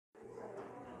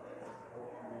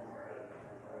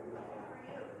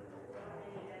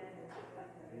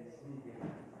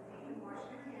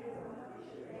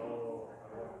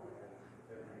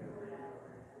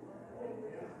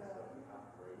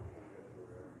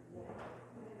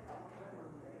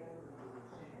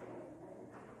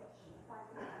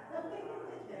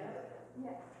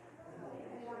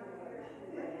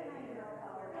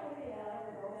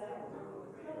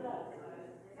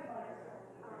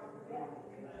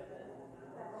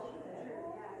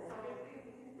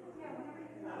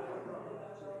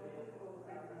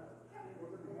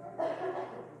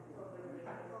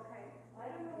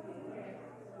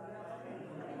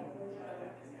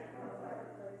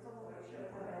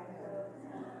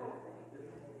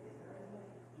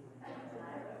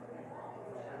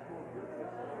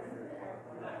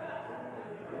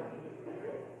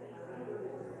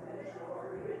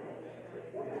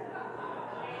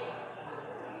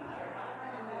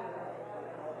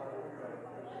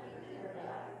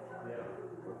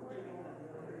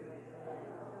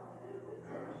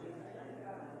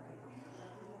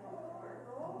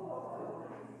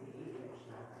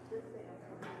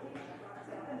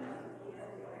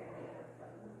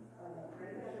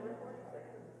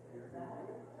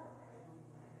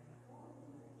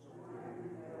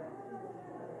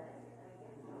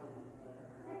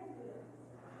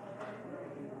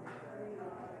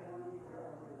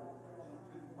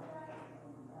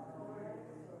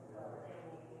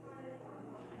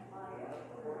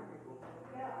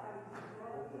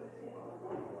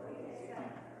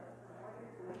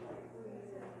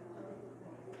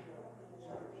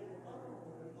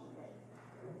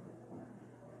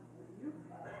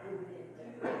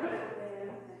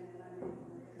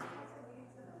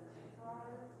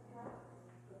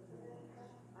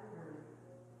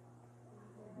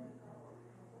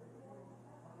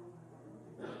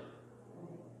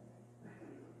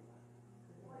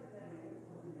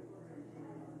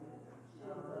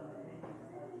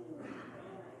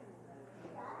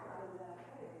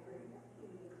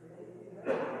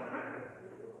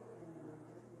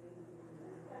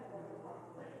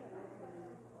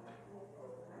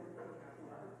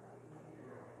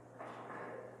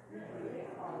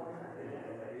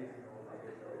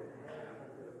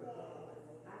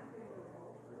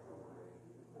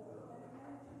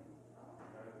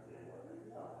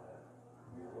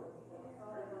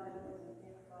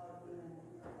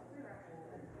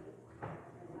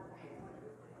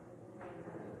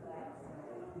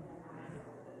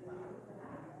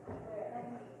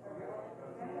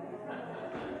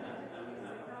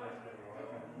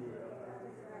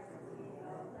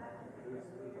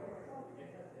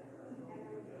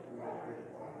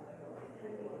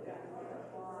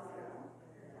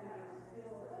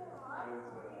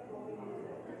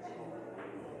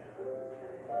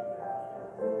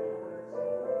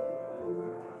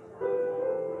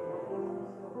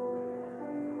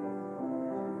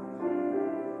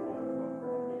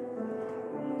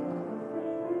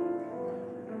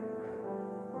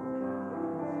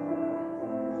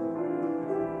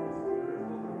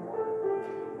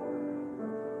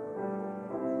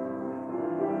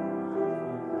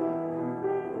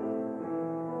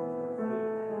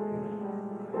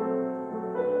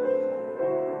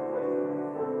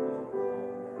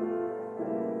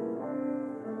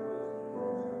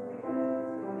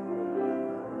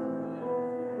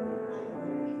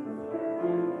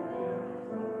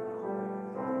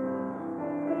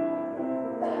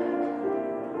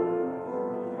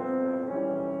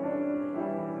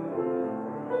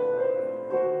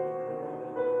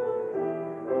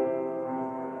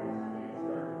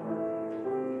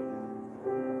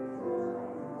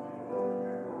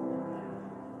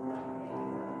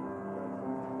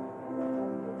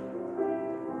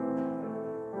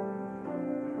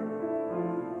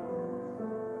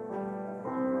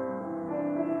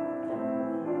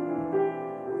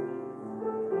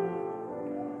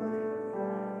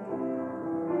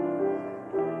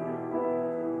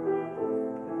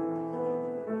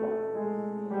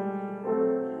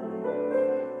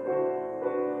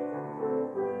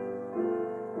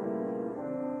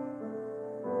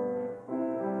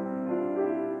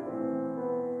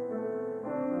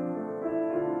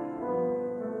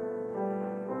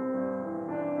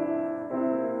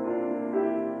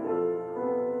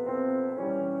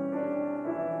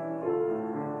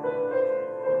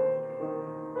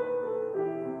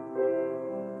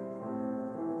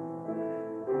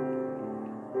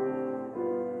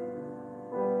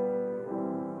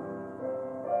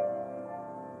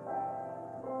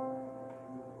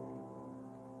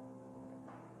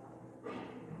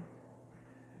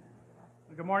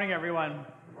morning, everyone.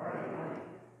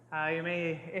 You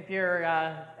may, if you're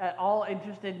at all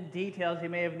interested in details, you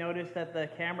may have noticed that the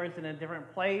camera's in a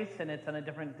different place and it's on a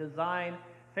different design.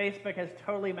 Facebook has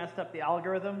totally messed up the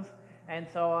algorithms, and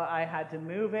so I had to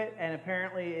move it, and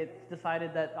apparently it's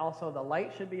decided that also the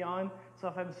light should be on. So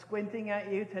if I'm squinting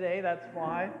at you today, that's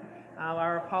why.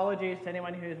 Our apologies to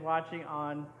anyone who's watching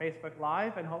on Facebook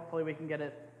Live, and hopefully we can get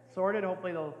it sorted.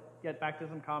 Hopefully they'll get back to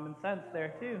some common sense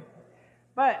there too.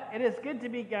 But it is good to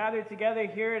be gathered together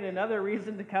here, and another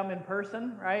reason to come in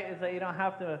person, right, is that you don't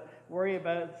have to worry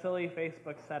about silly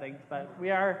Facebook settings. But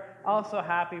we are also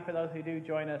happy for those who do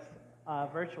join us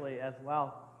virtually as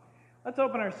well. Let's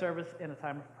open our service in a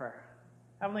time of prayer.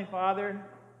 Heavenly Father,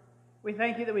 we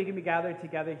thank you that we can be gathered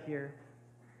together here.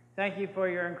 Thank you for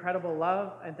your incredible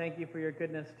love, and thank you for your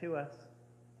goodness to us.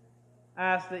 I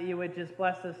ask that you would just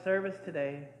bless this service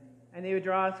today, and that you would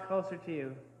draw us closer to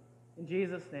you. In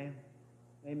Jesus' name.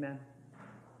 Amen.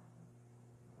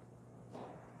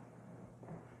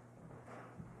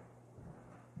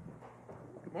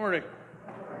 Good morning.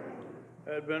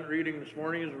 Advent reading this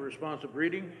morning is a responsive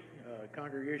reading.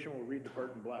 Congregation will read the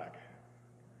part in black.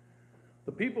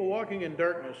 The people walking in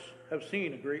darkness have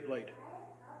seen a great light.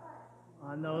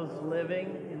 On those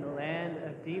living in the land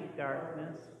of deep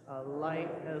darkness, a light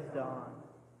has dawned.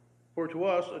 For to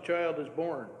us a child is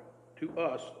born, to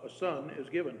us a son is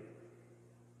given.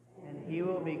 And he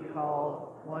will be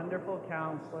called Wonderful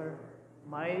Counselor,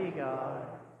 Mighty God,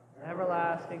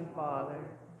 Everlasting Father,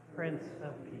 Prince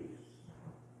of Peace.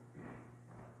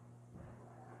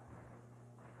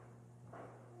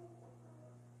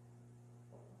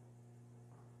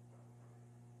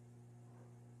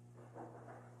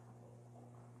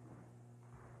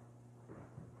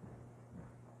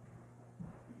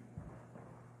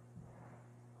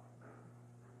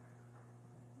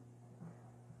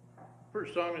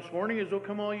 First song this morning is "O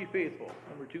Come All Ye Faithful,"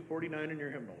 number 249 in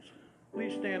your hymnals.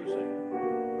 Please stand and sing.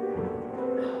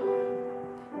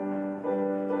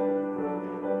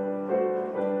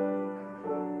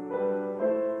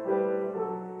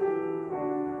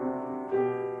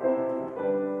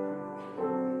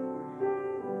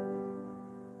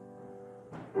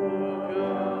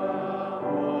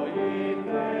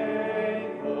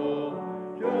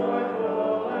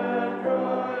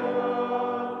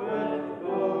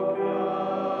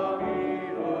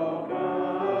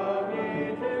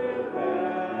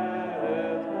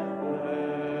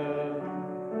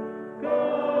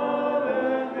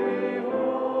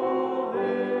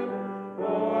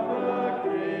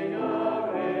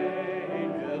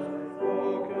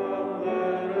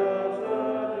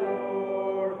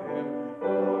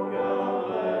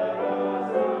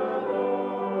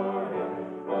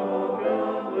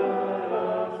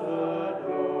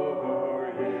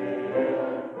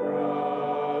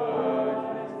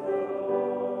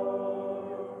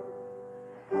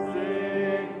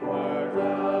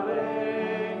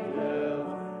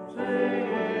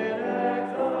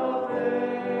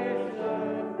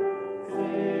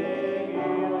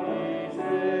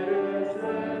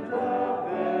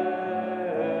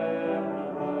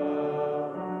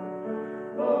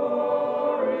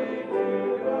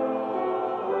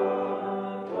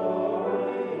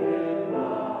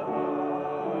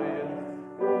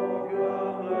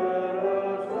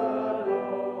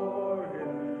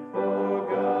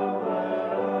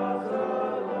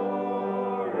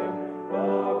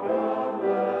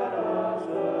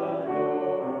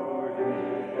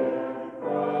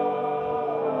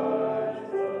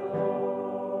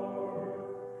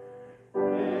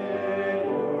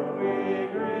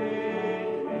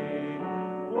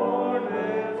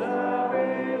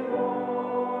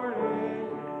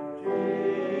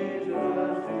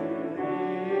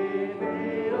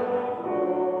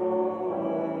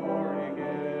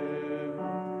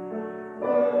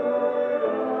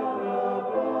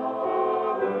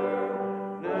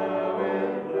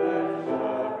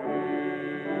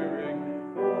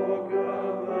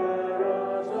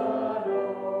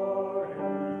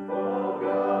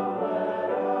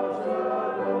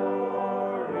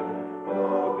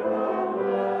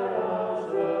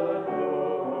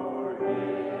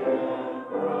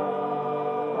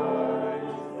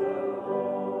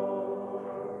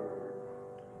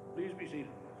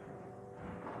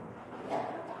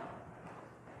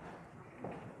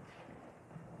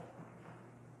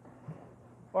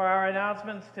 For our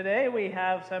announcements today, we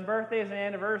have some birthdays and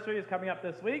anniversaries coming up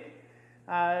this week.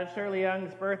 Shirley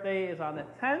Young's birthday is on the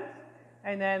 10th,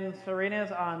 and then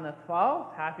Serena's on the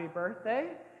 12th. Happy birthday.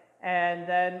 And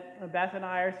then Beth and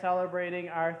I are celebrating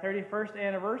our 31st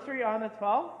anniversary on the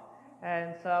 12th,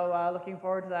 and so looking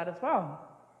forward to that as well.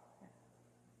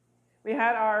 We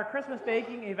had our Christmas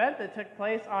baking event that took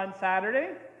place on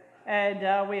Saturday,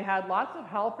 and we had lots of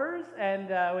helpers, and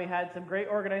we had some great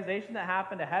organization that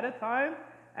happened ahead of time,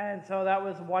 and so that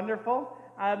was wonderful.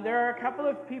 There are a couple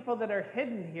of people that are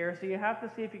hidden here, so you have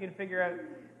to see if you can figure out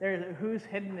who's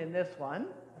hidden in this one,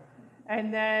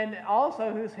 and then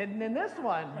also who's hidden in this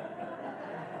one.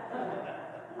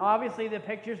 Obviously, the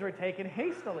pictures were taken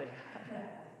hastily.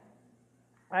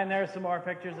 And there's some more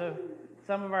pictures of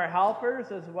some of our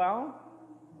helpers as well.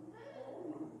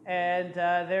 And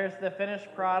there's the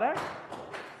finished product.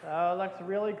 So it looks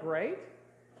really great.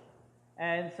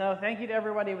 And so thank you to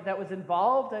everybody that was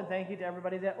involved, and thank you to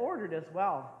everybody that ordered as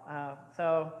well.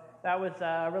 So that was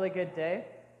a really good day.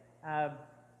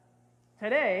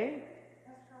 Today,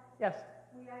 yes?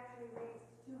 We actually raised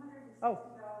 $260 Oh. in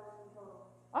total.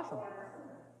 Awesome.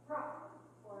 For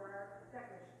our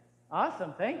decorations.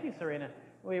 Awesome. Thank you, Serena.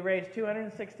 We raised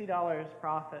 $260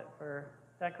 profit for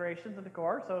decorations and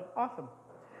decor, so awesome.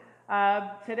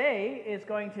 Today is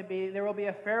going to be, there will be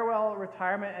a farewell,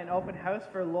 retirement, and open house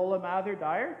for Lola Mather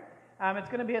Dyer. It's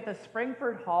going to be at the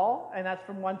Springford Hall, and that's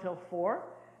from 1 till 4.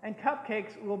 And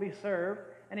cupcakes will be served.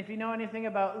 And if you know anything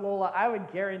about Lola, I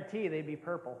would guarantee they'd be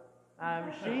purple.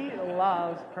 She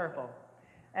loves purple.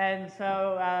 And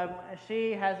so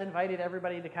she has invited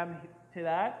everybody to come to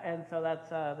that, and so that's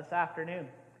this afternoon.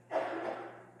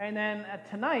 And then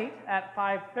tonight at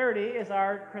 5:30 is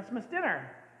our Christmas dinner.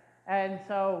 And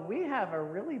so we have a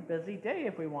really busy day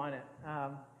if we want it.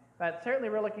 But certainly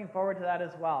we're looking forward to that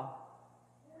as well.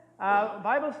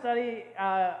 Bible study,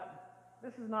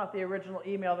 this is not the original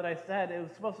email that I said. It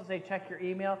was supposed to say check your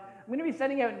email. I'm going to be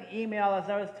sending out an email, as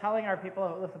I was telling our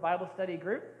people with the Bible study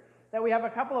group, that we have a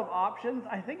couple of options.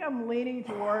 I think I'm leaning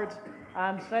towards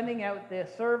sending out the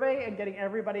survey and getting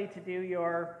everybody to do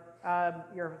your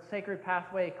Sacred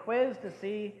Pathway quiz to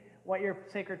see what your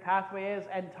Sacred Pathway is,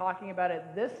 and talking about it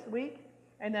this week,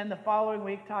 and then the following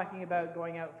week talking about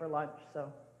going out for lunch.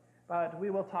 So, but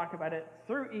we will talk about it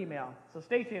through email. So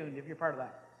stay tuned if you're part of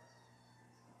that.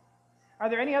 Are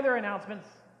there any other announcements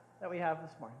that we have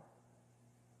this morning?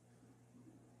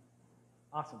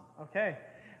 Awesome. Okay.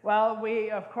 Well,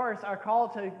 we, of course, are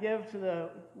called to give to the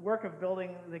work of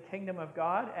building the kingdom of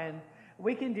God, and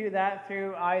we can do that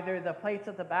through either the plates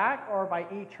at the back or by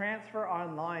e-transfer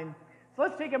online. So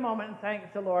let's take a moment and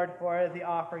thank the Lord for the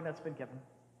offering that's been given.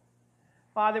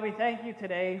 Father, we thank you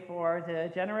today for the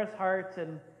generous hearts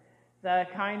and the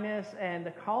kindness and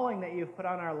the calling that you've put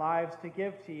on our lives to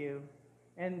give to you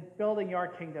in building your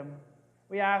kingdom.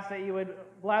 We ask that you would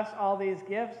bless all these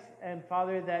gifts, and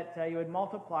Father, that you would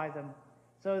multiply them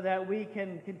so that we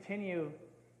can continue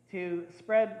to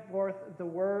spread forth the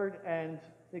word and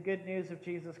the good news of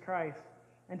Jesus Christ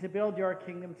and to build your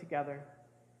kingdom together.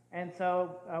 And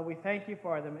so we thank you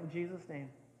for them. In Jesus' name,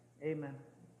 amen.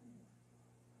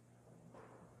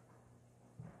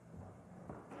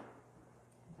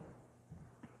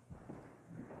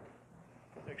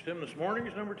 Next hymn this morning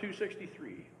is number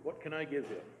 263, What Can I Give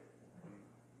Him?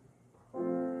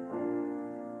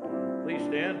 Please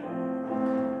stand.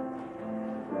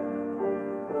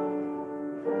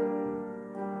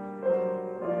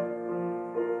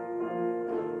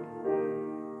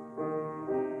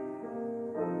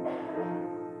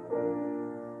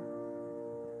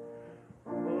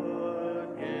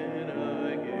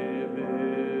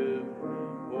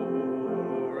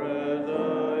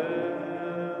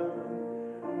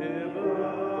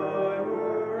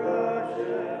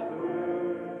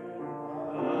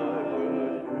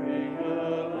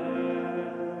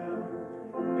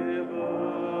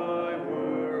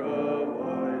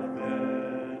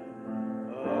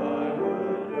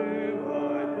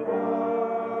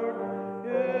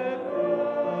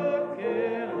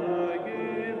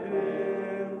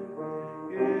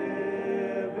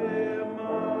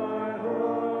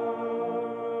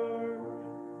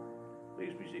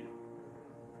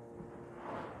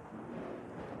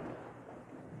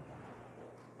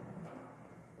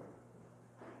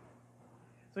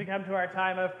 So we come to our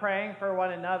time of praying for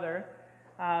one another.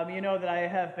 You know that I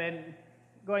have been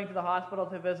going to the hospital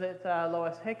to visit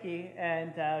Lois Hickey,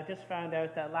 and just found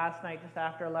out that last night, just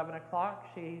after 11 o'clock,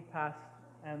 she passed.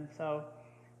 And so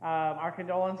our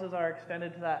condolences are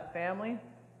extended to that family.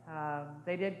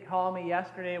 They did call me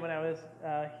yesterday when I was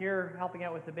here helping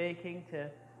out with the baking to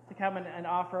come and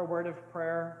offer a word of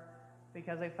prayer,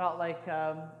 because they felt like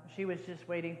she was just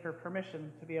waiting for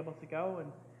permission to be able to go. And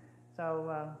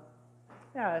so,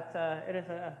 yeah, it is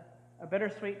a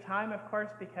bittersweet time, of course,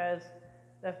 because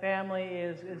the family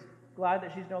is glad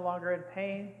that she's no longer in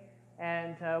pain,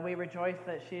 and we rejoice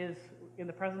that she is in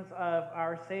the presence of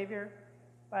our Savior,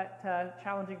 but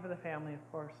challenging for the family,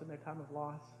 of course, in their time of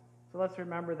loss. So let's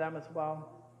remember them as well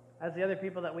as the other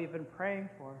people that we've been praying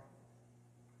for.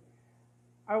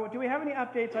 Do we have any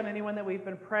updates on anyone that we've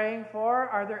been praying for?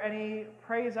 Are there any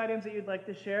praise items that you'd like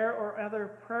to share or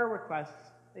other prayer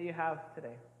requests that you have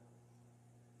today?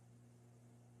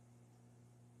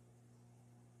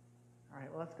 All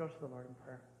right, well, let's go to the Lord in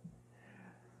prayer.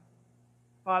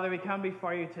 Father, we come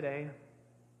before you today,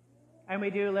 and we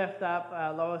do lift up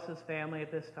Lois's family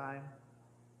at this time.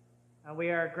 We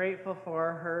are grateful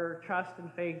for her trust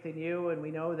and faith in you, and we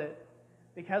know that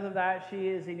because of that, she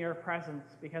is in your presence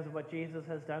because of what Jesus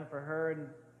has done for her and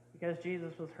because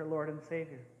Jesus was her Lord and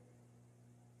Savior.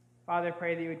 Father, I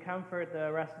pray that you would comfort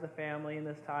the rest of the family in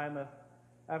this time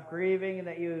of grieving, and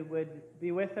that you would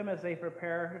be with them as they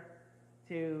prepare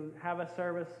to have a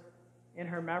service in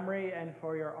her memory and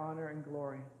for your honor and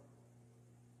glory.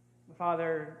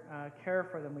 Father, care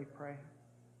for them, we pray.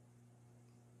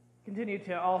 Continue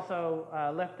to also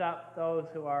lift up those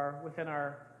who are within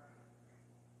our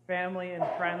family and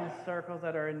friends circles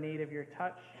that are in need of your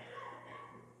touch.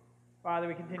 Father,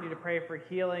 we continue to pray for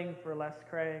healing for Les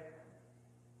Craig,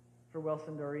 for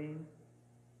Wilson Doreen,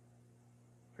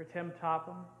 for Tim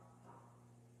Topham,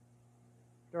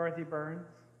 Dorothy Burns,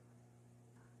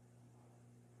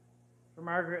 for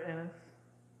Margaret Innes,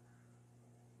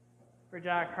 for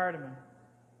Jack Hardiman,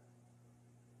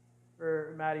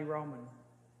 for Maddie Roman,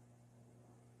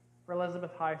 for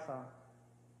Elizabeth Hysaw,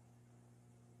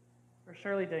 for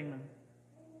Shirley Dingman,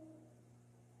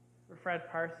 for Fred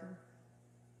Parsons,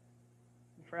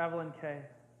 and for Evelyn Kay.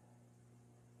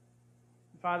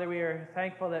 Father, we are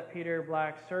thankful that Peter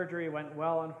Black's surgery went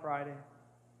well on Friday,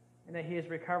 and that he is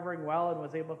recovering well and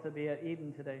was able to be at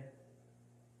Eden today.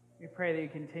 We pray that you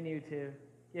continue to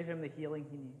give him the healing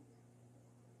he needs.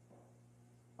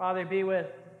 Father, be with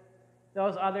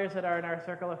those others that are in our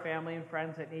circle of family and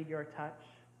friends that need your touch.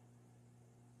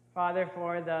 Father,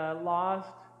 for the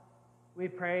lost, we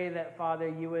pray that, Father,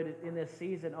 you would, in this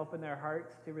season, open their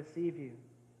hearts to receive you.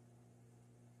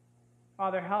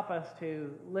 Father, help us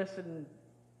to listen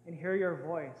and hear your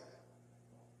voice.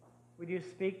 Would you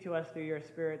speak to us through your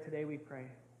Spirit today, we pray.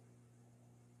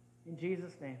 In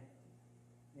Jesus' name,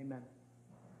 amen.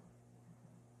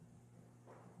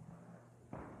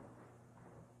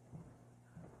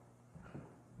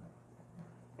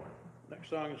 Next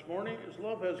song this morning is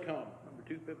Love Has Come, number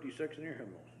 256 in your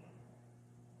hymnals.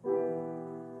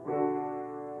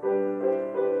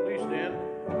 Please stand.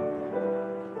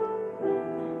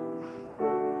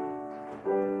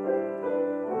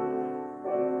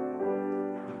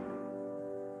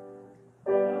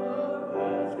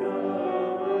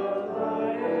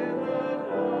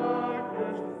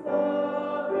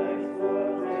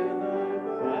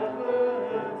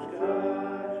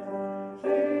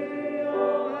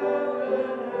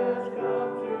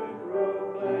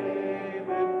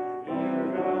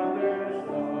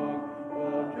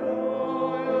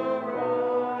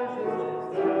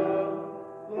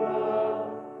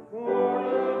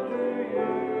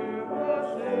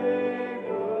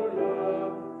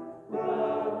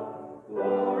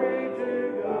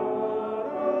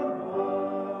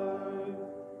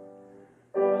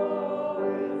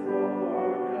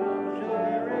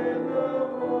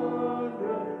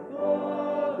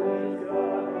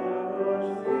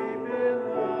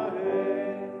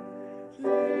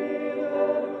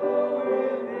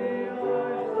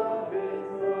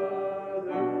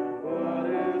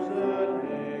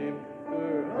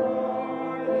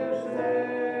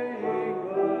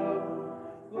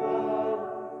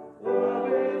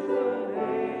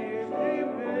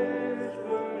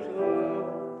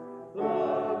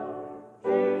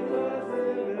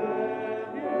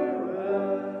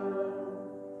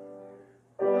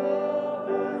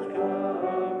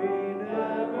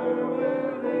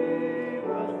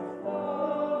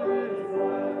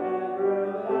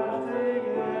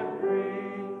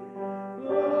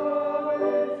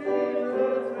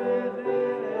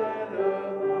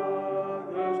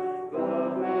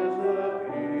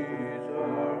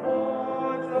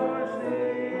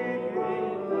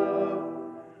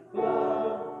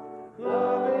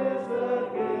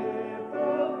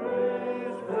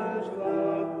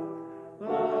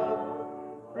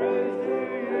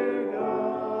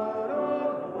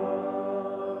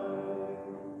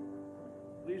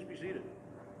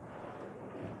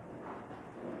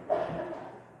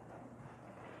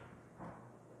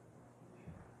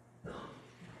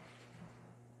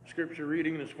 Scripture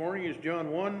reading this morning is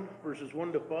John 1, verses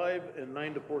 1 to 5 and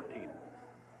 9 to 14.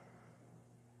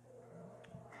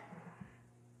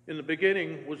 In the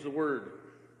beginning was the Word,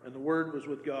 and the Word was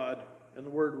with God, and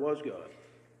the Word was God.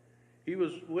 He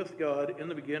was with God in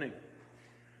the beginning.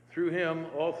 Through him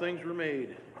all things were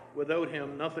made, without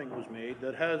him nothing was made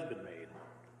that has been made.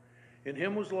 In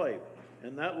him was life,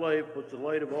 and that life was the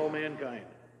light of all mankind.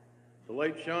 The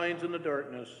light shines in the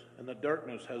darkness, and the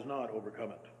darkness has not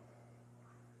overcome it.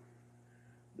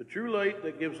 The true light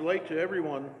that gives light to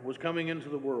everyone was coming into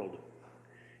the world.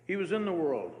 He was in the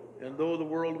world, and though the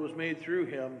world was made through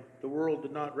him, the world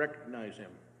did not recognize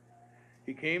him.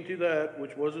 He came to that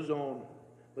which was his own,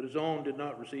 but his own did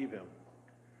not receive him.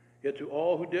 Yet to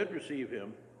all who did receive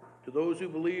him, to those who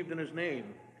believed in his name,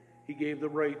 he gave the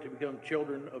right to become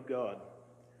children of God.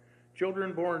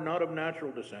 Children born not of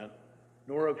natural descent,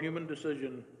 nor of human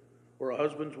decision or a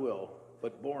husband's will,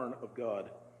 but born of God.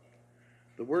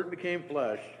 The Word became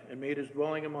flesh and made his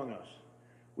dwelling among us.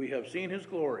 We have seen his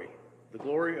glory, the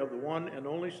glory of the one and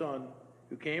only Son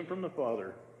who came from the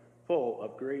Father, full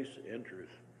of grace and truth.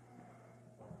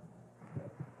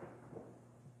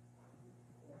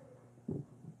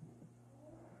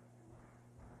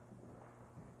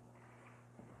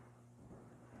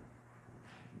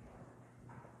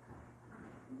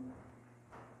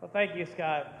 Well, thank you,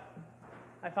 Scott.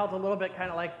 I felt a little bit kind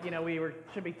of like, we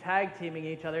should be tag teaming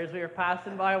each other as we were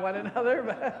passing by one another.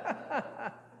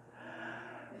 But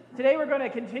today we're going to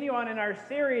continue on in our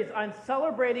series on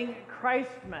celebrating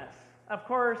Christmas. Of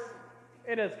course,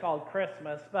 it is called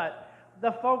Christmas, but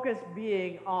the focus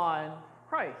being on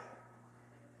Christ.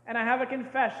 And I have a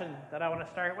confession that I want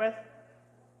to start with.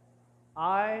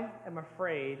 I am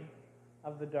afraid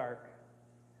of the dark.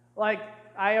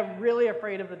 I am really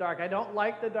afraid of the dark. I don't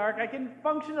like the dark. I can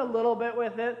function a little bit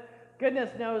with it. Goodness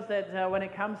knows that when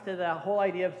it comes to the whole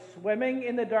idea of swimming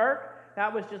in the dark,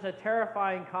 that was just a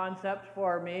terrifying concept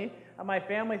for me. My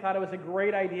family thought it was a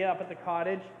great idea up at the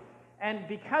cottage. And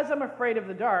because I'm afraid of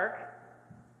the dark,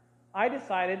 I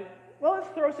decided, well, let's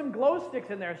throw some glow sticks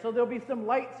in there so there'll be some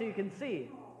light so you can see.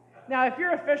 Now, if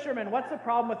you're a fisherman, what's the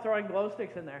problem with throwing glow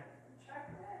sticks in there?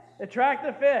 Attract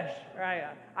the fish. Right.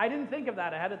 I didn't think of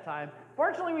that ahead of time.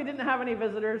 Fortunately, we didn't have any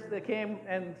visitors that came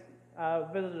and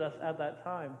visited us at that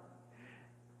time.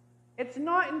 It's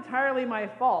not entirely my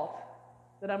fault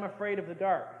that I'm afraid of the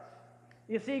dark.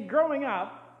 You see, growing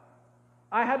up,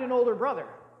 I had an older brother,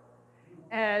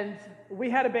 and we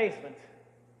had a basement.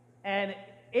 And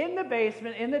in the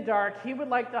basement, in the dark, he would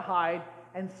like to hide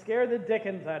and scare the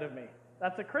dickens out of me.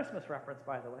 That's a Christmas reference,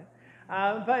 by the way.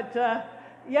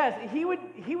 Yes, he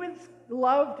would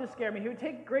love to scare me. He would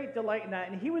take great delight in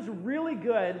that, and he was really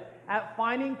good at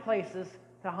finding places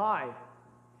to hide.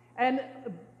 And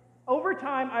over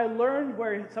time, I learned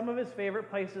where some of his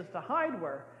favorite places to hide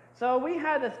were. So we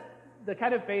had the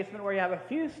kind of basement where you have a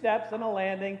few steps and a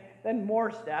landing, then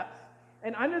more steps.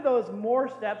 And under those more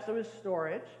steps, there was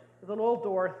storage, with a little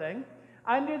door thing.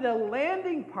 Under the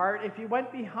landing part, if you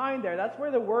went behind there, that's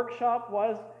where the workshop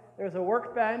was. There was a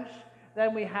workbench.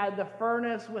 Then we had the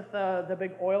furnace with the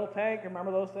big oil tank.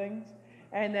 Remember those things?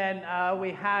 And then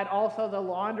we had also the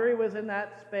laundry was in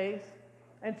that space.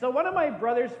 And so one of my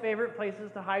brother's favorite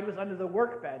places to hide was under the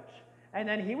workbench. And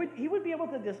then he would be able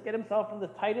to just get himself in the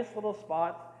tightest little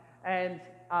spots. And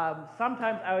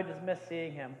sometimes I would just miss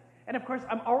seeing him. And of course,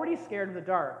 I'm already scared of the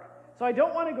dark. So I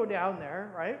don't want to go down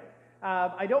there, right?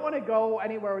 I don't want to go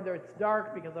anywhere where it's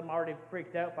dark because I'm already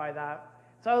freaked out by that.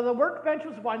 So the workbench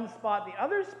was one spot. The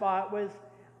other spot was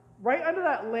right under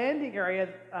that landing area.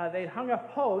 They hung a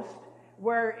post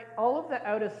where all of the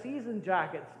out-of-season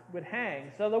jackets would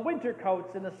hang. So the winter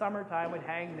coats in the summertime would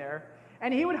hang there.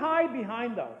 And he would hide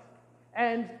behind those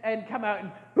and come out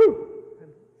and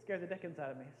scare the dickens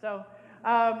out of me. So,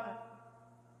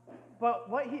 but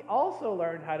what he also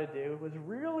learned how to do was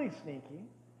really sneaky.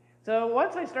 So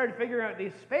once I started figuring out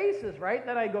these spaces, right,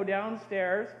 then I'd go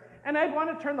downstairs, and I'd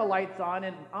want to turn the lights on,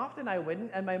 and often I wouldn't,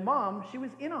 and my mom, she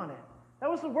was in on it. That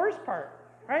was the worst part,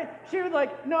 right? She was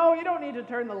like, no, you don't need to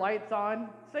turn the lights on.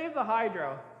 Save the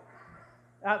hydro.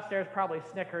 Upstairs, probably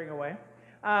snickering away.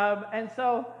 And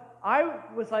so I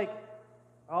was like,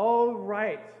 oh,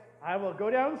 right. I will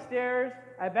go downstairs.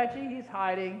 I bet you he's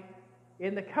hiding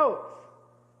in the coats.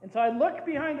 And so I look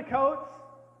behind the coats.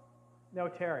 No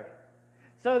Terry.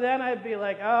 So then I'd be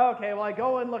like, oh, okay, well, I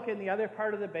go and look in the other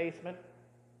part of the basement.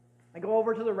 I go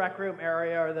over to the rec room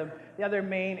area or the other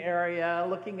main area,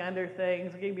 looking under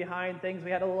things, looking behind things.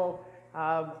 We had a little,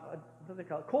 what do they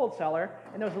call it, cold cellar,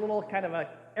 and there was a little kind of a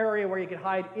area where you could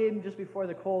hide in just before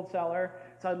the cold cellar.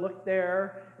 So I'd look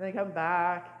there, and then come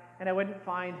back, and I wouldn't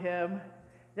find him.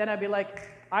 Then I'd be like,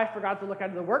 I forgot to look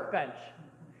under the workbench.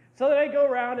 So then I go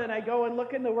around, and I go and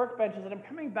look in the workbenches, and I'm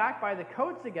coming back by the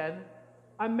coats again.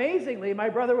 Amazingly, my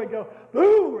brother would go,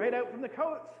 boo, right out from the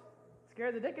coats.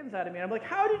 Scare the dickens out of me. And I'm like,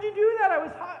 how did you do that? I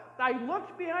was hot. I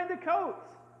looked behind the coats.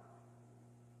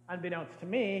 Unbeknownst to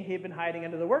me, he'd been hiding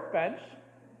under the workbench.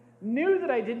 knew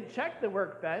that I didn't check the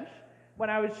workbench. When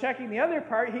I was checking the other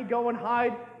part, he'd go and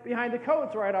hide behind the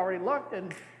coats where I'd already looked,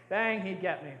 and bang, he'd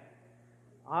get me.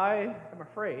 I am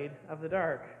afraid of the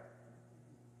dark.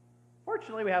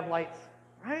 Fortunately, we have lights,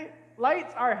 right?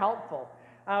 Lights are helpful.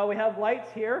 We have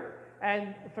lights here,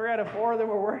 and 3 out of 4 of them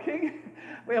are working.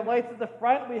 We have lights at the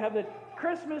front. We have the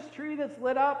Christmas tree that's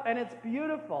lit up, and it's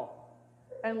beautiful.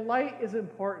 And light is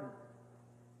important.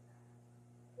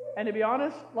 And to be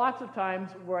honest, lots of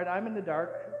times when I'm in the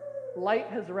dark, light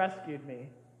has rescued me.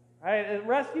 Right? It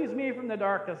rescues me from the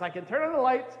darkness. I can turn on the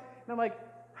lights, and I'm like,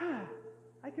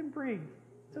 I can breathe.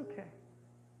 It's okay.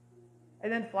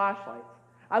 And then flashlights.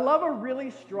 I love a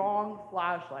really strong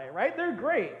flashlight, right? They're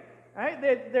great, right?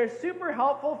 They're super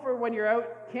helpful for when you're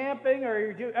out camping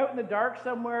or you're out in the dark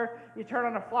somewhere. You turn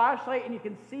on a flashlight and you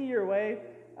can see your way.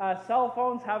 Cell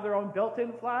phones have their own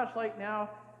built-in flashlight now.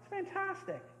 It's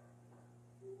fantastic.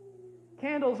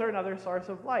 Candles are another source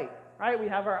of light, right? We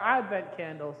have our Advent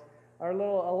candles, our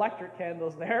little electric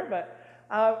candles there,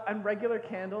 and regular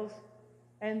candles,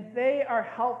 and they are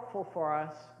helpful for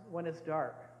us when it's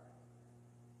dark.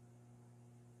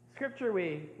 Scripture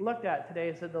we looked at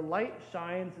today said the light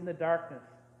shines in the darkness,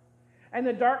 and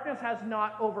the darkness has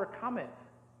not overcome it.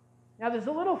 Now there's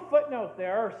a little footnote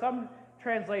there, or some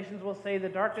translations will say the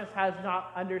darkness has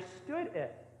not understood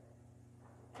it.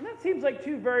 And that seems like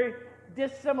two very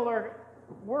dissimilar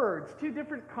words, two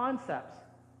different concepts.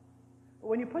 But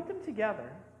when you put them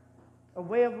together, a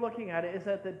way of looking at it is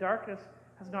that the darkness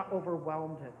has not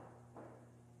overwhelmed it.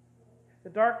 The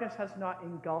darkness has not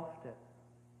engulfed it.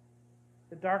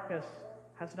 The darkness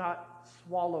has not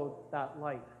swallowed that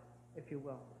light, if you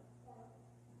will.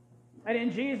 And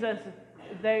in Jesus,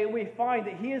 we find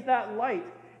that he is that light.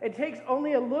 It takes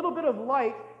only a little bit of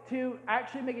light to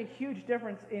actually make a huge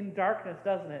difference in darkness,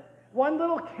 doesn't it? One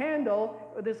little candle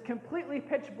that's completely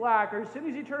pitch black, or as soon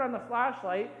as you turn on the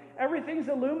flashlight, everything's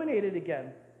illuminated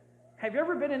again. Have you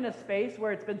ever been in a space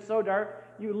where it's been so dark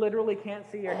you literally can't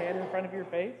see your hand in front of your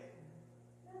face?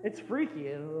 It's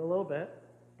freaky a little bit.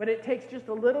 But it takes just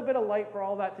a little bit of light for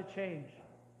all that to change.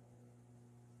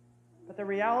 But the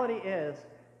reality is,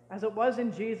 as it was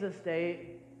in Jesus' day,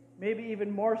 maybe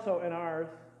even more so in ours,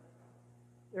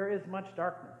 there is much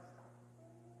darkness.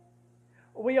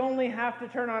 We only have to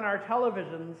turn on our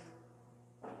televisions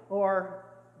or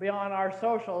be on our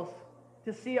socials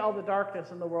to see all the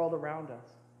darkness in the world around us.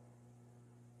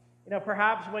 You know,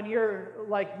 perhaps when you're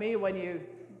like me, when you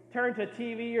turn to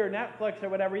TV or Netflix or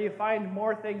whatever, you find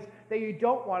more things that you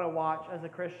don't want to watch as a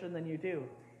Christian than you do.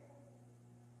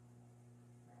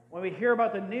 When we hear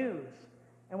about the news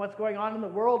and what's going on in the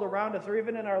world around us, or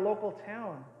even in our local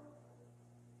town,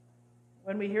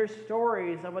 when we hear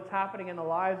stories of what's happening in the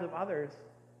lives of others,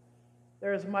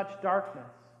 there is much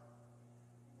darkness.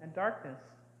 And darkness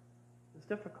is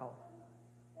difficult.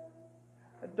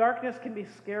 But darkness can be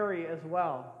scary as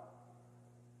well.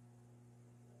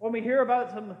 When we hear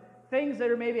about some things that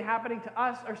are maybe happening to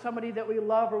us or somebody that we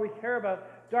love or we care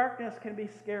about, darkness can be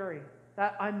scary,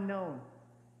 that unknown.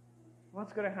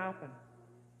 What's going to happen?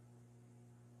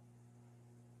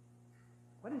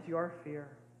 What is your fear?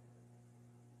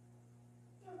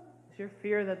 Is your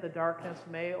fear that the darkness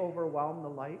may overwhelm the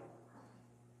light?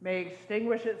 May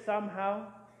extinguish it somehow?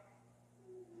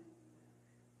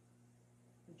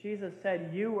 Jesus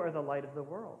said, "You are the light of the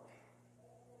world."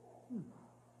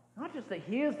 Not just that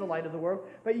he is the light of the world,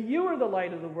 but you are the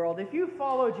light of the world. If you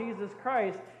follow Jesus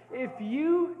Christ, if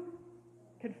you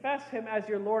confess him as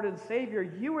your Lord and Savior,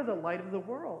 you are the light of the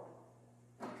world.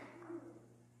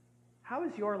 How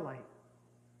is your light?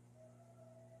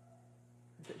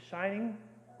 Is it shining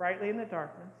brightly in the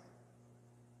darkness?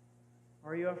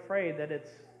 Or are you afraid that it's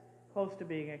close to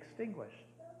being extinguished?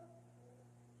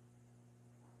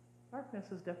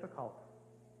 Darkness is difficult.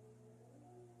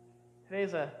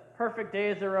 Today's a perfect day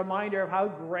as a reminder of how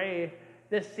gray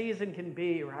this season can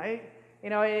be, right? You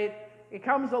know, it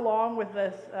comes along with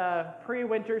this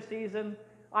pre-winter season.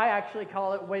 I actually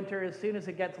call it winter as soon as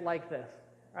it gets like this.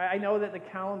 Right? I know that the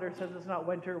calendar says it's not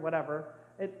winter, whatever.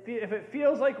 If it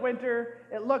feels like winter,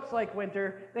 it looks like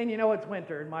winter, then you know it's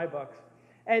winter in my books.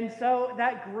 And so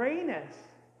that grayness,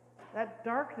 that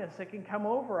darkness that can come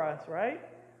over us, right?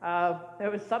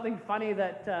 There was something funny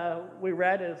that we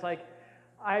read, and it's like,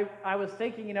 I was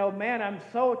thinking, you know, man, I'm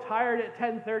so tired at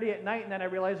 10:30 at night, and then I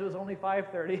realized it was only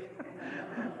 5:30.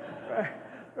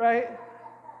 Right?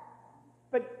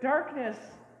 But darkness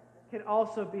can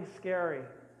also be scary.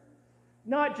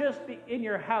 Not just in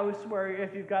your house, where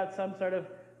if you've got some sort of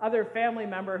other family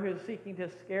member who's seeking to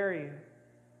scare you.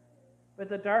 But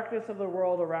the darkness of the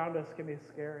world around us can be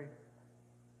scary.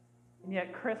 And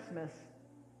yet Christmas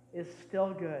is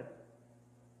still good.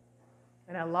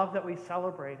 And I love that we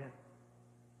celebrate it.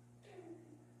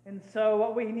 And so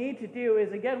what we need to do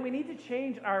is, again, we need to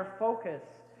change our focus.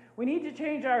 We need to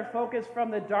change our focus from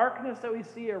the darkness that we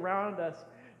see around us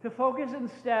to focus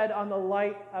instead on the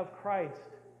light of Christ.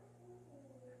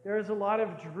 There is a lot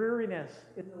of dreariness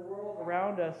in the world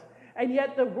around us. And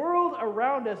yet the world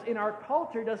around us in our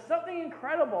culture does something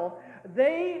incredible.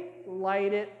 They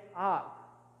light it up.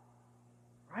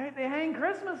 Right? They hang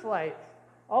Christmas lights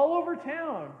all over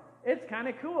town. It's kind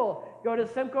of cool. Go to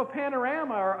Simcoe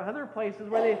Panorama or other places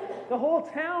where the whole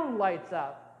town lights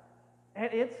up.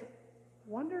 And it's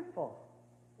wonderful.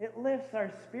 It lifts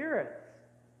our spirits.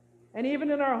 And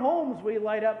even in our homes, we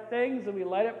light up things and we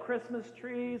light up Christmas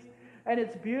trees. And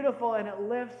it's beautiful and it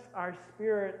lifts our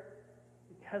spirit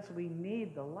because we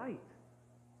need the light.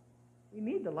 We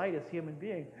need the light as human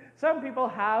beings. Some people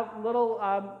have little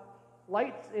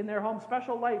lights in their home,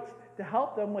 special lights to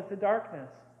help them with the darkness.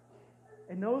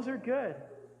 And those are good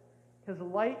because the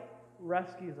light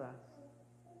rescues us.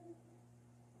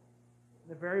 In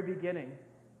the very beginning,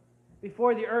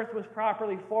 before the earth was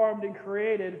properly formed and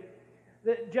created,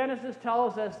 Genesis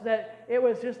tells us that it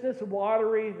was just this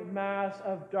watery mass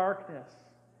of darkness.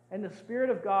 And the Spirit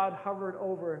of God hovered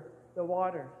over the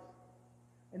waters.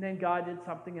 And then God did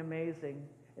something amazing.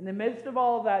 In the midst of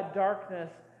all of that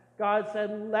darkness, God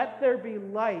said, "Let there be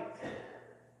light."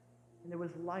 And there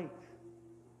was light.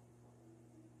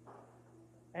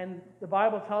 And the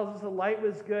Bible tells us the light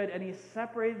was good, and He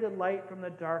separated the light from the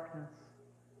darkness.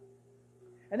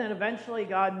 And then eventually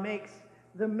God makes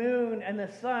the moon and the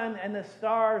sun and the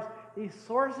stars these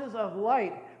sources of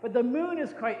light. But the moon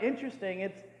is quite interesting.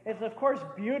 It's of course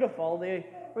beautiful. It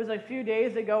was a few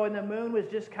days ago and the moon was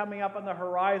just coming up on the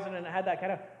horizon and it had that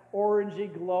kind of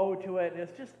orangey glow to it.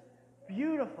 It's just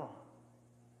beautiful.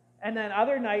 And then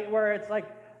other night where it's like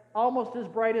almost as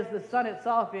bright as the sun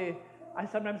itself, I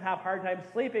sometimes have a hard time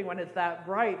sleeping when it's that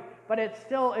bright, but it's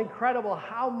still incredible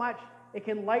how much it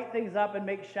can light things up and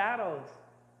make shadows.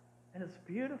 And it's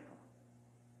beautiful.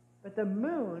 But the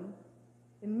moon,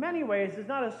 in many ways, is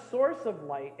not a source of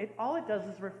light. All it does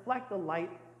is reflect the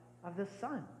light of the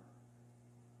sun.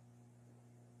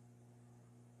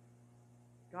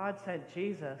 God sent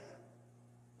Jesus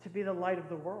to be the light of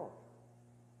the world.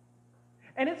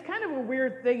 And it's kind of a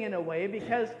weird thing in a way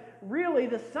because really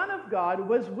the Son of God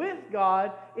was with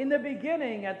God in the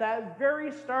beginning at that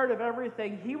very start of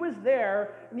everything. He was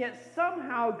there, and yet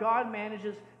somehow God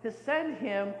manages to send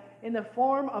him in the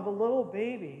form of a little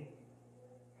baby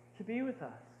to be with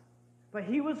us. But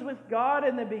he was with God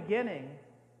in the beginning.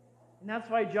 And that's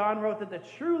why John wrote that the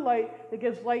true light that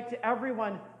gives light to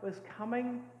everyone was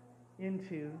coming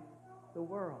into the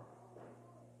world.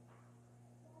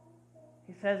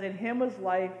 He says, "In him was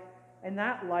life, and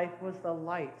that life was the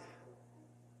light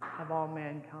of all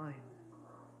mankind."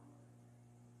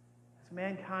 As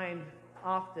mankind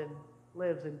often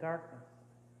lives in darkness.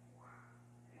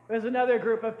 There's another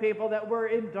group of people that were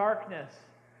in darkness.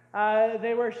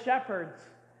 They were shepherds,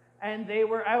 and they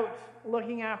were out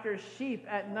looking after sheep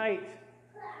at night.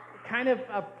 Kind of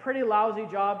a pretty lousy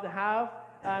job to have.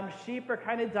 Sheep are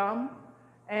kind of dumb,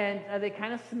 and they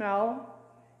kind of smell,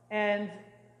 and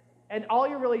all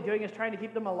you're really doing is trying to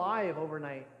keep them alive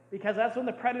overnight, because that's when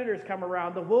the predators come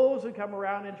around. The wolves would come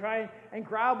around and try and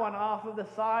grab one off of the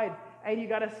side, and you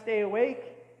got to stay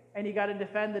awake, and you got to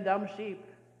defend the dumb sheep.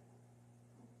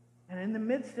 And in the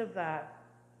midst of that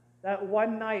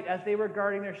one night, as they were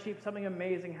guarding their sheep, something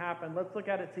amazing happened. Let's look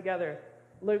at it together.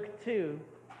 Luke 2,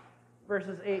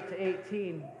 verses 8 to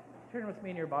 18. Turn with me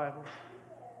in your Bibles.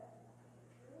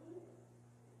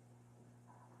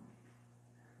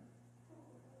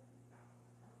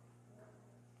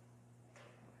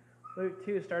 Luke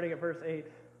 2, starting at verse 8.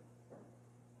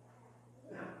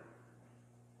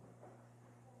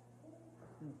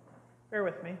 Bear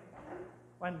with me.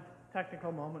 One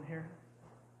technical moment here.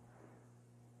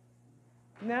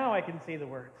 Now I can see the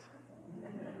words.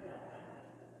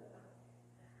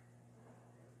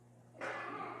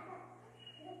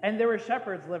 And there were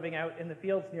shepherds living out in the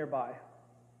fields nearby,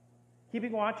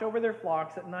 keeping watch over their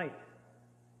flocks at night.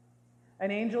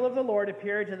 An angel of the Lord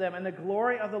appeared to them, and the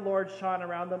glory of the Lord shone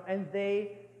around them, and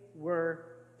they were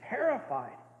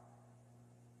terrified.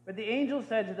 But the angel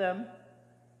said to them,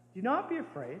 "Do not be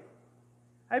afraid.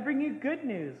 I bring you good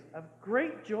news of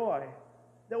great joy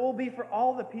that will be for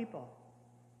all the people.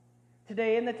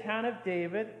 Today in the town of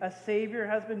David, a Savior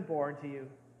has been born to you.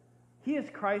 He is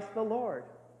Christ the Lord.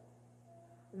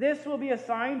 This will be a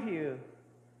sign to you.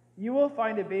 You will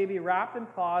find a baby wrapped in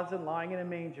cloths and lying in a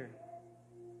manger."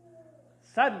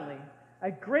 Suddenly,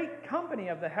 a great company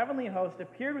of the heavenly host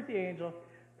appeared with the angel,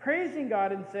 praising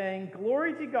God and saying,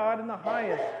 "Glory to God in the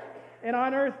highest, and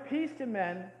on earth peace to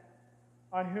men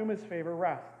on whom his favor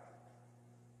rests.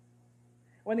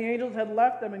 When the angels had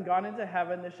left them and gone into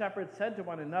heaven, the shepherds said to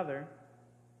one another,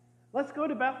 "Let's go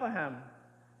to Bethlehem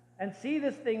and see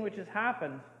this thing which has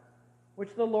happened,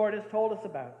 which the Lord has told us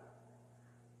about."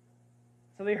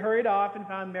 So they hurried off and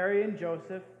found Mary and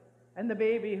Joseph and the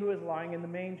baby who was lying in the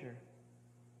manger.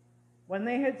 When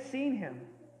they had seen him,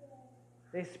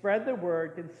 they spread the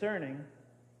word concerning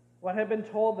what had been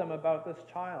told them about this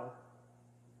child.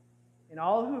 And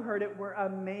all who heard it were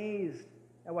amazed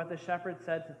at what the shepherds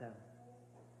said to them.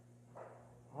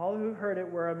 All who heard it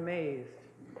were amazed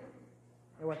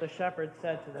at what the shepherds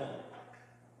said to them.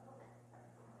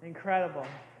 Incredible.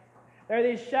 There are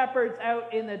these shepherds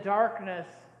out in the darkness,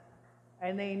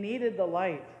 and they needed the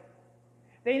light.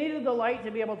 They needed the light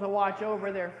to be able to watch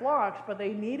over their flocks, but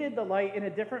they needed the light in a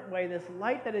different way, this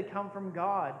light that had come from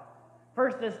God.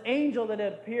 First, this angel that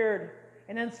had appeared,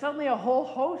 and then suddenly a whole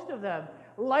host of them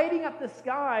lighting up the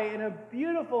sky in a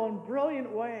beautiful and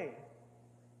brilliant way.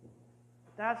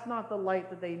 That's not the light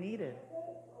that they needed.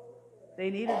 They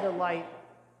needed the light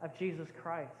of Jesus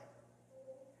Christ.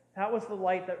 That was the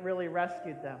light that really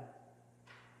rescued them.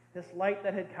 This light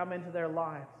that had come into their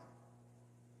lives.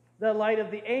 The light of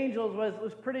the angels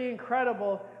was pretty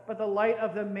incredible, but the light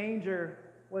of the manger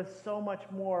was so much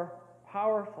more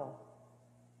powerful.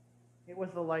 It was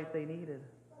the light they needed.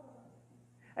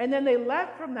 And then they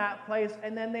left from that place,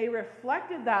 and then they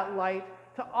reflected that light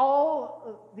to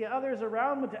all the others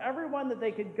around them, to everyone that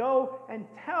they could go and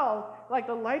tell. Like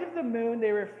the light of the moon,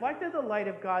 they reflected the light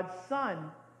of God's Son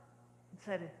and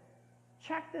said,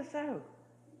 "Check this out.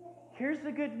 Here's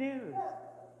the good news."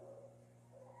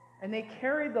 And they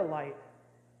carried the light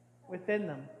within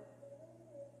them.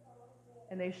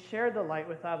 And they shared the light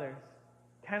with others,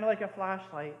 kind of like a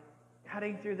flashlight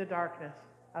cutting through the darkness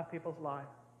of people's lives.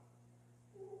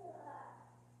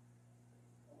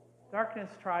 Darkness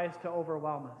tries to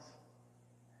overwhelm us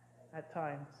at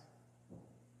times.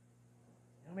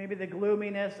 Maybe the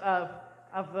gloominess of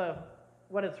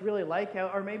what it's really like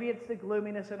out, or maybe it's the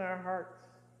gloominess in our hearts.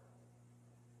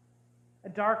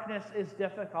 Darkness is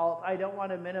difficult. I don't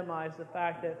want to minimize the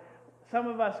fact that some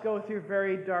of us go through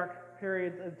very dark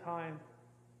periods of time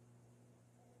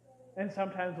and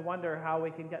sometimes wonder how we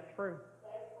can get through.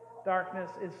 Darkness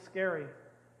is scary.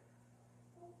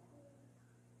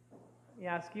 Let me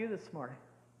ask you this morning,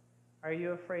 are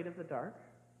you afraid of the dark?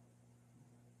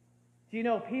 Do you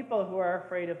know people who are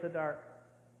afraid of the dark?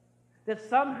 That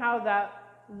somehow that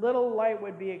little light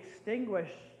would be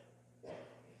extinguished.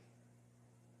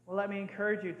 Well, let me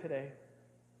encourage you today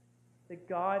that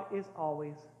God is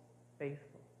always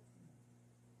faithful,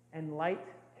 and light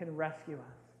can rescue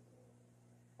us.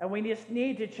 And we just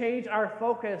need to change our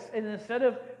focus, and instead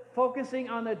of focusing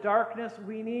on the darkness,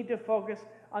 we need to focus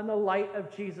on the light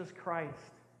of Jesus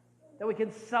Christ, that we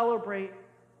can celebrate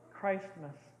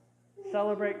Christmas,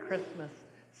 celebrate Christmas,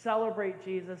 celebrate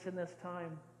Jesus in this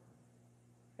time.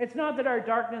 It's not that our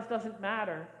darkness doesn't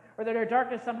matter, or that our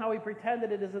darkness somehow we pretend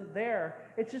that it isn't there.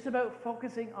 It's just about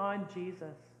focusing on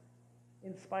Jesus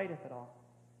in spite of it all.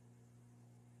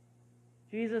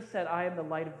 Jesus said, "I am the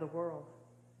light of the world,"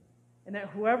 and that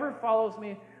whoever follows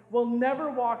me will never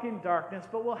walk in darkness,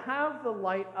 but will have the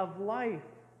light of life.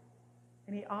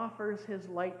 And he offers his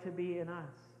light to be in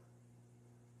us.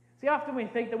 See, often we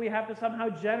think that we have to somehow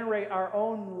generate our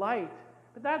own light,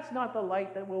 but that's not the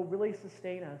light that will really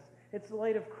sustain us. It's the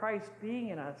light of Christ being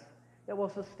in us that will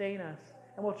sustain us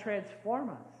and will transform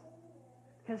us.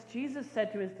 Because Jesus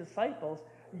said to his disciples,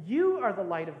 "You are the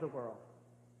light of the world."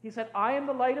 He said, "I am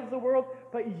the light of the world,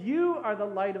 but you are the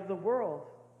light of the world."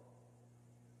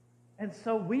 And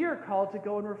so we are called to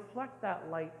go and reflect that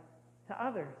light to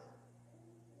others.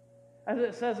 As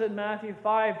it says in Matthew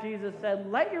 5, Jesus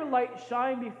said, "Let your light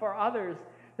shine before others,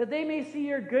 that they may see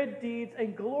your good deeds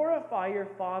and glorify your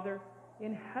Father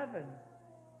in heaven."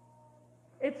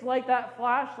 It's like that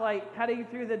flashlight cutting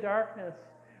through the darkness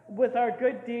with our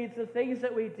good deeds, the things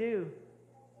that we do.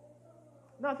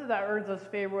 Not that that earns us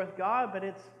favor with God, but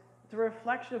it's a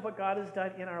reflection of what God has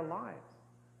done in our lives.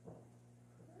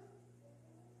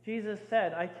 Jesus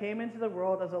said, "I came into the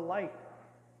world as a light,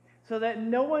 so that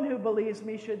no one who believes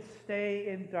me should stay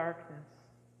in darkness."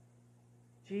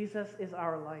 Jesus is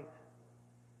our light.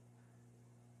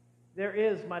 There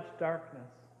is much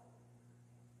darkness.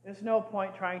 There's no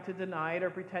point trying to deny it or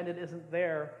pretend it isn't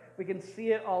there. We can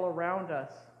see it all around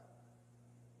us.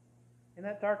 And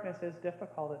that darkness is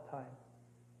difficult at times.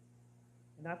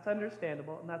 And that's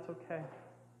understandable, and that's okay.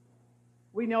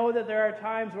 We know that there are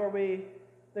times where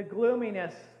the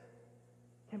gloominess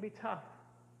can be tough.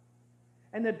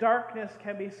 And the darkness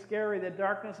can be scary, the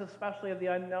darkness especially of the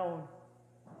unknown.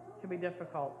 can be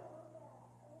difficult.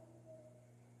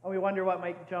 And we wonder what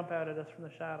might jump out at us from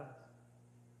the shadows.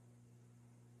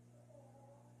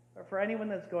 But for anyone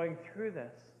that's going through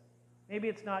this, maybe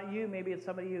it's not you, maybe it's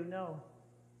somebody you know,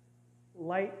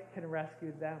 light can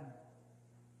rescue them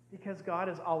because God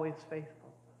is always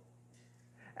faithful.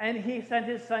 And he sent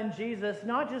his son Jesus,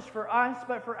 not just for us,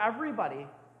 but for everybody,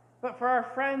 but for our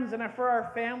friends and for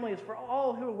our families, for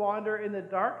all who wander in the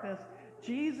darkness.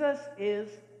 Jesus is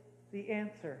the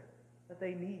answer that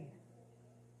they need.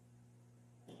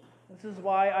 This is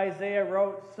why Isaiah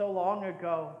wrote so long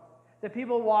ago that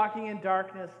people walking in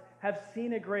darkness have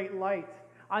seen a great light.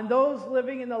 On those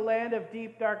living in the land of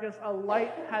deep darkness, a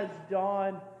light has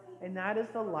dawned, and that is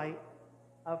the light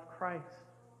of Christ.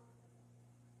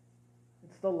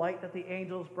 It's the light that the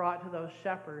angels brought to those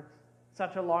shepherds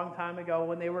such a long time ago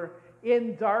when they were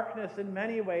in darkness in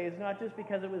many ways, not just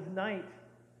because it was night,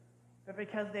 but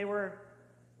because they were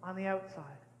on the outside.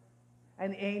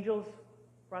 And the angels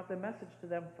brought the message to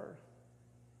them first,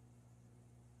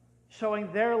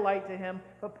 showing their light to him,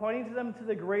 but pointing to them to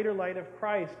the greater light of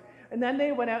Christ. And then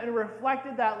they went out and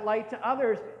reflected that light to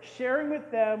others, sharing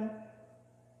with them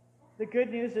the good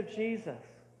news of Jesus,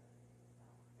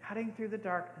 cutting through the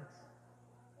darkness.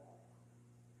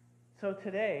 So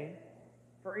today,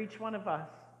 for each one of us,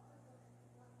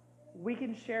 we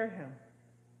can share him.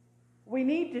 We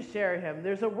need to share him.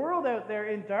 There's a world out there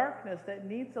in darkness that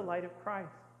needs the light of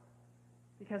Christ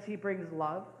because he brings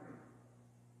love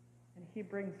and he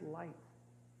brings light.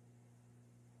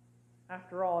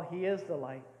 After all, he is the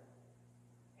light.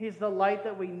 He's the light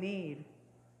that we need.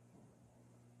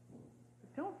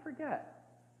 But don't forget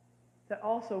that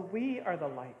also we are the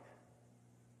light.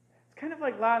 It's kind of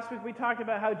like last week we talked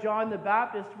about how John the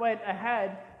Baptist went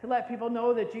ahead to let people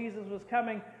know that Jesus was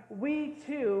coming. We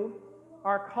too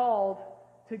are called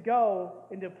to go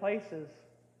into places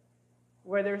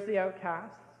where there's the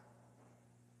outcasts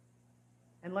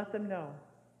and let them know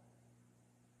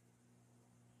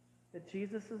that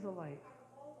Jesus is the light.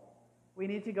 We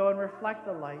need to go and reflect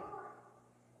the light.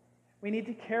 We need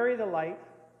to carry the light,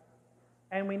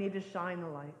 and we need to shine the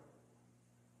light.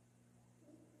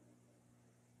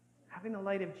 Having the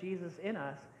light of Jesus in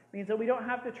us means that we don't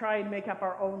have to try and make up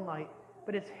our own light,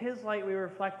 but it's his light we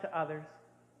reflect to others.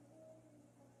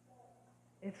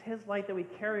 It's his light that we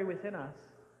carry within us,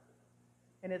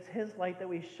 and it's his light that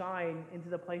we shine into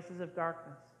the places of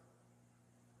darkness.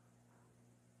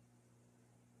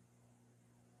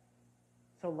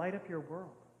 So light up your world.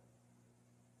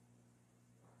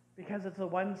 Because it's the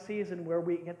one season where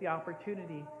we get the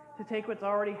opportunity to take what's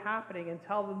already happening and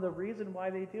tell them the reason why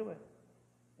they do it.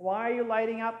 Why are you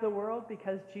lighting up the world?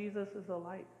 Because Jesus is the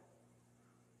light.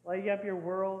 Light up your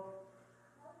world,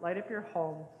 light up your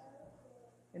homes,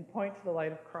 and point to the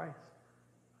light of Christ.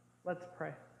 Let's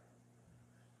pray.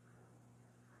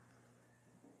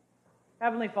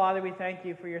 Heavenly Father, we thank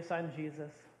you for your Son,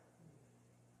 Jesus.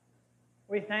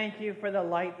 We thank you for the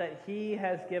light that he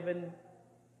has given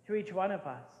to each one of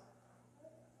us,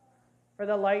 for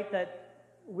the light that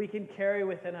we can carry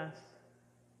within us,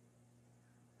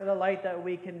 for the light that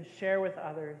we can share with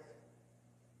others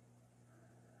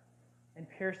and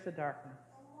pierce the darkness.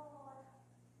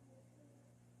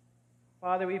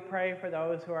 Father, we pray for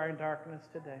those who are in darkness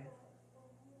today,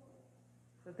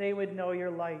 that they would know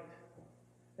your light,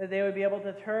 that they would be able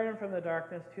to turn from the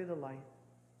darkness to the light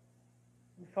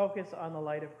and focus on the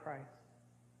light of Christ.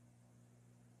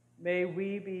 May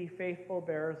we be faithful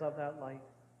bearers of that light.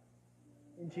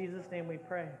 In Jesus' name we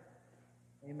pray.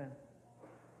 Amen.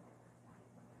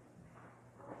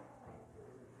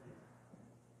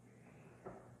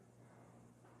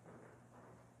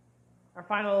 Our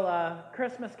final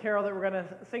Christmas carol that we're going to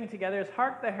sing together is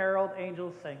Hark the Herald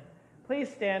Angels Sing. Please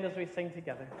stand as we sing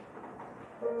together.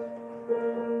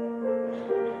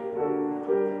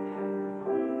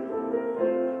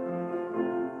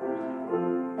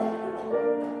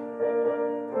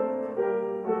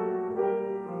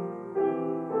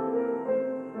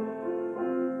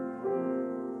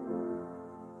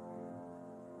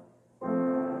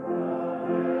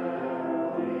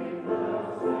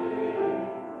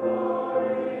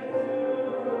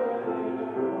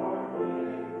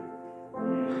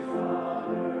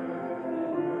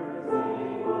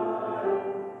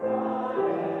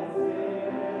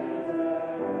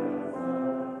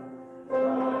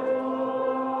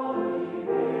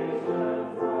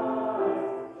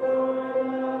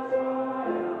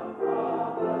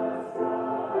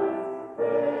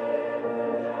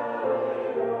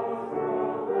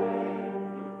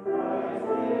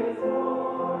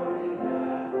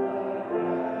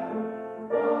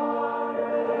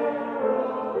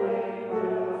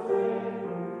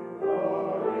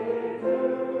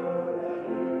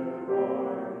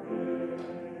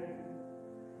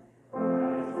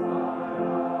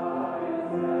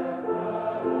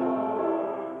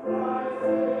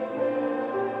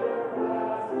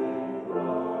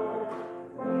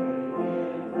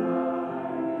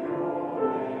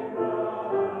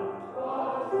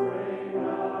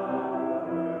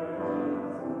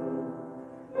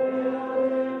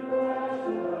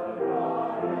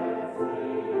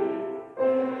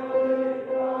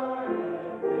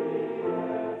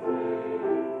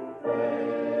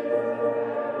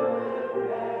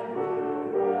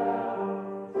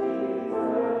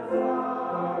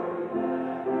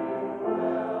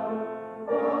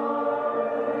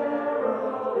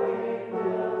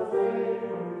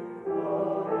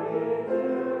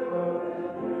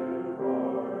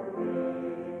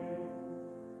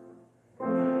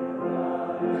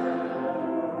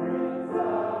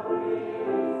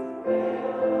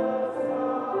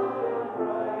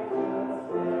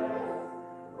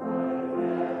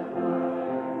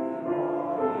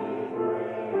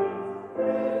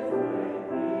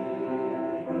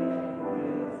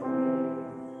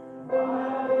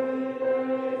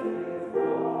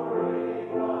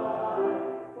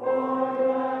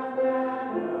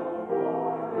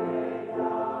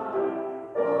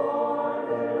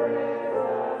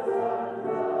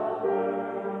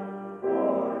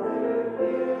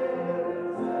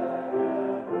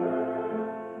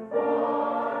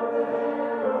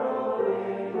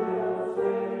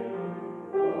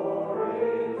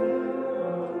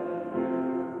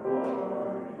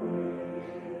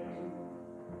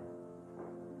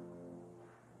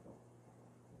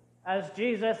 As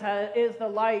Jesus is the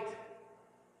light,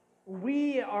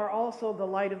 we are also the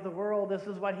light of the world. This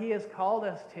is what he has called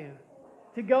us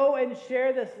to go and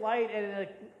share this light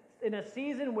in a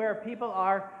season where people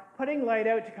are putting light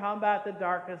out to combat the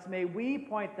darkness. May we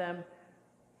point them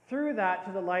through that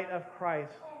to the light of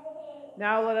Christ.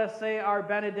 Now let us say our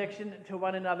benediction to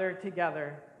one another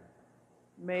together.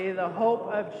 May the hope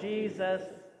of Jesus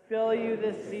fill you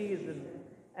this season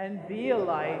and be a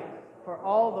light for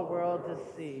all the world to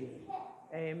see.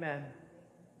 Amen.